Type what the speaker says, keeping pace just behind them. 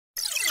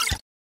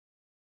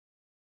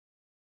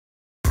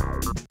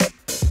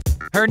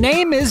Her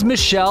name is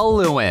Michelle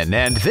Lewin,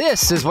 and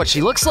this is what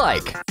she looks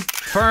like.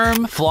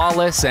 Firm,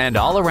 flawless, and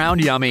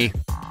all-around yummy.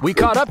 We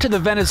caught up to the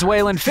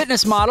Venezuelan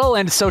fitness model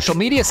and social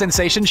media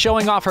sensation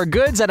showing off her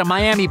goods at a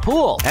Miami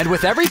pool. And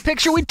with every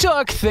picture we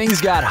took,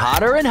 things got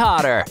hotter and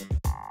hotter.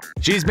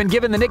 She's been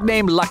given the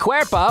nickname La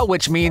Cuerpa,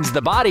 which means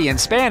the body in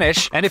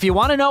Spanish, and if you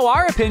want to know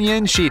our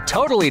opinion, she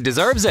totally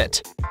deserves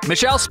it.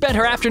 Michelle spent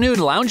her afternoon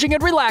lounging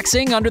and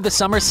relaxing under the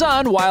summer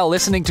sun while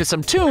listening to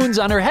some tunes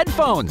on her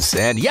headphones,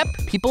 and yep,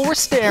 people were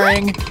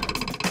staring.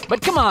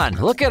 But come on,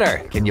 look at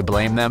her. Can you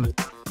blame them?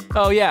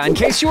 Oh yeah, in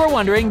case you were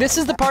wondering, this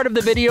is the part of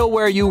the video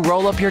where you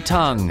roll up your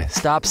tongue.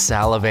 Stop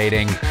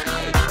salivating.